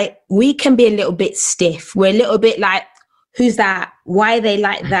Brits, right? We can be a little bit stiff. We're a little bit like, who's that? Why are they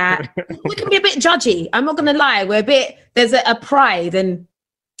like that? We can be a bit judgy. I'm not going to lie. There's a pride, and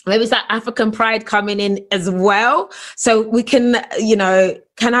maybe it's that African pride coming in as well. So we can, you know,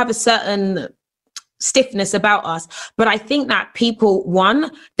 can have a certain stiffness about us. But I think that people,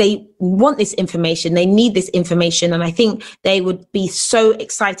 one, they want this information. They need this information. And I think they would be so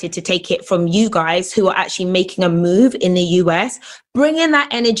excited to take it from you guys who are actually making a move in the US, bringing that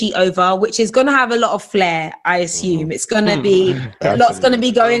energy over, which is going to have a lot of flair, I assume. It's going to be, a lot's going to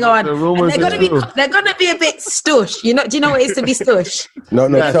be going on. And they're going to be a bit stush. You know, do you know what it is to be stush? No,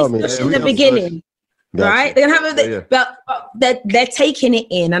 tell me. In the beginning, right? They're going to have but they're taking it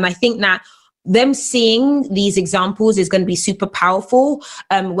in. And I think that them seeing these examples is going to be super powerful,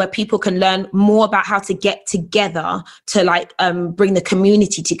 where people can learn more about how to get together to like bring the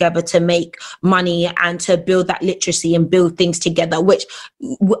community together to make money and to build that literacy and build things together, which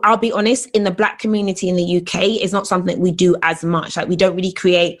I'll be honest, in the Black community in the UK is not something we do as much. Like we don't really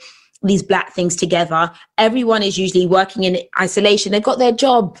create these Black things together. Everyone is usually working in isolation. They've got their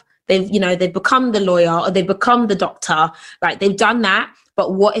job. They've become the lawyer or they've become the doctor. Like they've done that.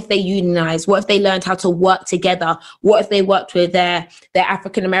 But what if they unionized? What if they learned how to work together? What if they worked with their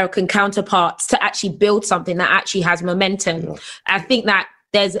African-American counterparts to actually build something that actually has momentum? Yeah. I think that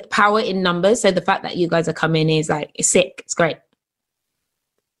there's power in numbers. So the fact that you guys are coming is like, it's sick. It's great.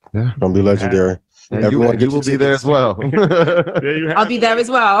 Yeah. Gonna be legendary. Everyone, you will be there as well. I'll be there as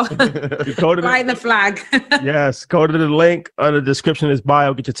well. Flying the flag. Yes. Go to the link on the description of this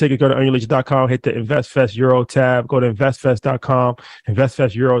bio. Get your ticket. Go to earnyourleisure.com. Hit the InvestFest Euro tab. Go to investfest.com,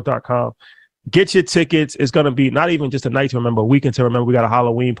 investfesteuro.com. Get your tickets. It's going to be not even just a night to remember, a weekend to remember. We got a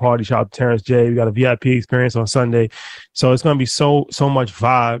Halloween party. Shout out to Terrence J. We got a VIP experience on Sunday. So it's going to be so much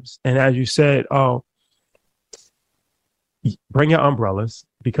vibes. And as you said, bring your umbrellas,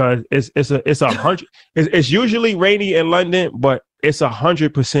 because it's usually rainy in London, but it's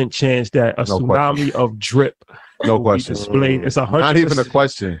 100% chance that a tsunami of drip will be displayed. It's 100%. Not even a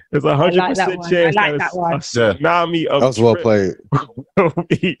question. It's 100% chance that a tsunami of drip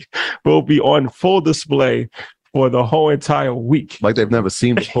will be on full display for the whole entire week, like they've never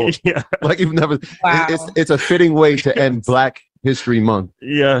seen before. Yeah. Like you've never. Wow. It's a fitting way to end Black History Month.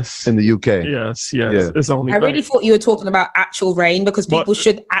 Yes, in the UK. Yes. Yeah. It's only. I really thought you were talking about actual rain, because people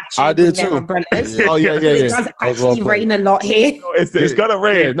should actually bring their umbrellas. Oh yeah. It does actually rain a lot here. It's gonna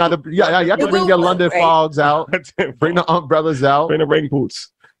rain. You have to bring your London fogs out. Bring the umbrellas out. Bring the rain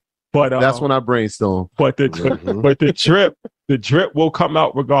boots. But that's when I brainstorm. But the drip will come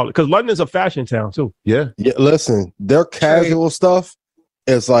out regardless, because London's a fashion town too. Yeah. Listen, their casual stuff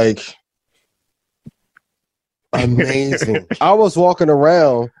is like amazing. I was walking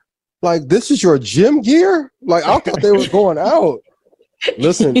around Like, this is your gym gear? Like, I thought they were going out.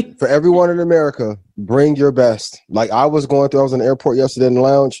 Listen, for everyone in America, bring your best. Like, I was in the airport yesterday in the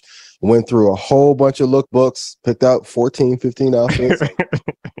lounge, went through a whole bunch of lookbooks, picked out 14, 15 outfits.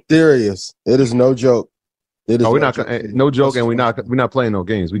 Serious. It is no joke. It is no joke, and we're not playing no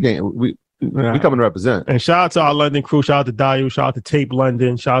games. We can't. We coming to represent. And shout out to our London crew. Shout out to Dayu. Shout out to Tape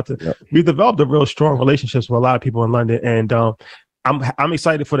London. Shout out to. We've developed a real strong relationships with a lot of people in London, and I'm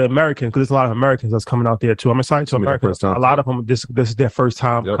excited for the Americans because there's a lot of Americans that's coming out there too. I'm excited to Americans. A lot of them. This is their first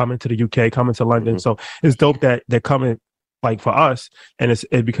time coming to the UK, coming to London. So it's dope that they're coming. Like for us, and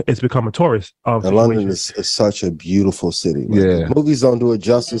it's become a tourist. And London is such a beautiful city. Like, movies don't do it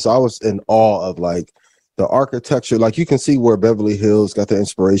justice. I was in awe of like the architecture. Like you can see where Beverly Hills got the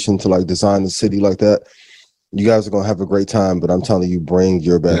inspiration to like design the city like that. You guys are gonna have a great time, but I'm telling you, bring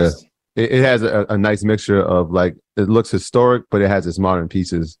your best. Yeah. It has a nice mixture of like it looks historic, but it has its modern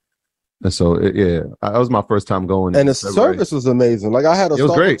pieces. And so, that was my first time going. And the service was amazing. Like, I had a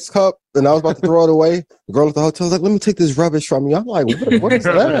Starbucks cup, and I was about to throw it away. The girl at the hotel was like, let me take this rubbish from you. I'm like, what is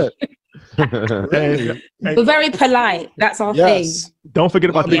that? We're very polite. That's our thing. Don't forget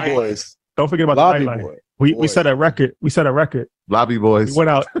about the boys. Don't forget about the nightlife. We set a record. Lobby boys. We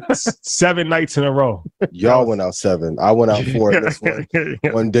went out 7 nights in a row. Y'all went out 7. I went out 4 this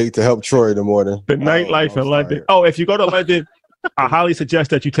one date to help Troy in the morning. The nightlife in London. Oh, if you go to London, I highly suggest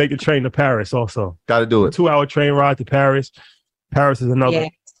that you take the train to Paris also. Got to do it. 2-hour train ride to Paris. Paris is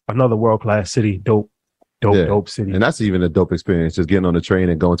another world-class city. Dope city. And that's even a dope experience, just getting on the train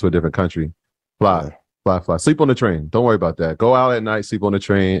and going to a different country. Fly. Sleep on the train. Don't worry about that. Go out at night, sleep on the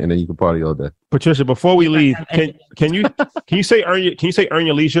train, and then you can party all day. Patricia, before we leave, can you say earn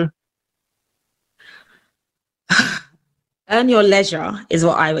your leisure? Earn your leisure is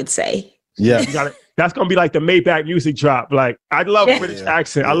what I would say. Yeah. That's gonna be like the Maybach music drop. Like, I love British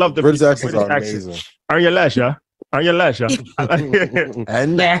accent. I love the British accents are amazing. Earn your leisure.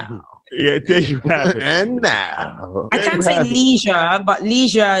 And now. Yeah, there you have it. And now. I can say leisure, but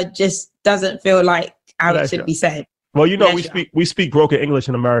leisure just doesn't feel like how it should be said. Well, we speak broken English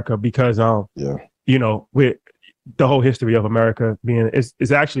in America because with the whole history of America being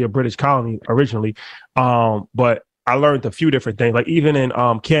it's actually a British colony originally. But I learned a few different things, like even in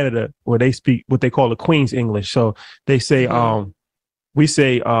Canada, where they speak what they call the Queen's English. So they say we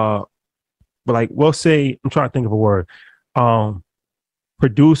say but like we'll say, I'm trying to think of a word.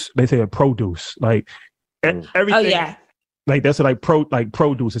 Produce, they say a produce. Like everything. Oh yeah. Like that's like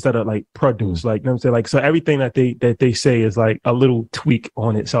produce instead of like produce. Like, you know what I'm saying? Like, so everything that they say is like a little tweak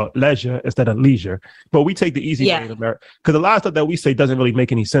on it. So leisure instead of leisure. But we take the easy way in America. Because a lot of stuff that we say doesn't really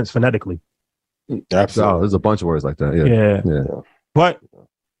make any sense phonetically. Absolutely. There's a bunch of words like that. Yeah. But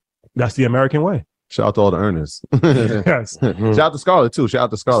that's the American way. Shout out to all the earners. Yes. Shout out to Scarlett too. Shout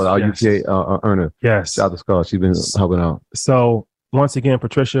out to Scarlett, our UK earner. Yes. Shout out to Scarlett. She's been helping out. So once again,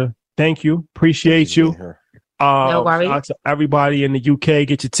 Patricia, thank you. Appreciate you. No worries. Shout out to everybody in the UK.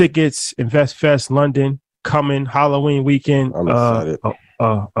 Get your tickets. Invest Fest London coming Halloween weekend. I'm excited.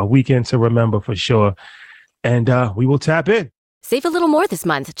 A weekend to remember for sure. And we will tap in. Save a little more this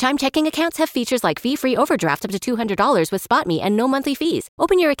month. Chime checking accounts have features like fee-free overdraft up to $200 with SpotMe and no monthly fees.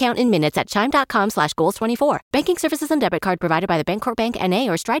 Open your account in minutes at chime.com/goals24. Banking services and debit card provided by the Bancorp Bank N.A.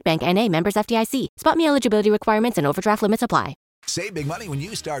 or Stride Bank N.A. members FDIC. SpotMe eligibility requirements and overdraft limits apply. Save big money when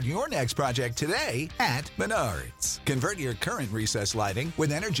you start your next project today at Menards. Convert your current recessed lighting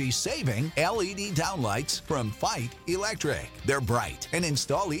with energy-saving LED downlights from Fight Electric. They're bright and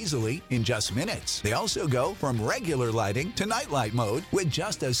install easily in just minutes. They also go from regular lighting to nightlight mode with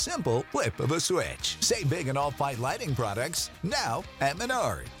just a simple flip of a switch. Save big on all Fight lighting products now at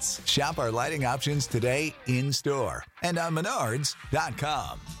Menards. Shop our lighting options today in-store and on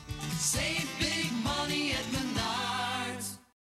Menards.com. Save big.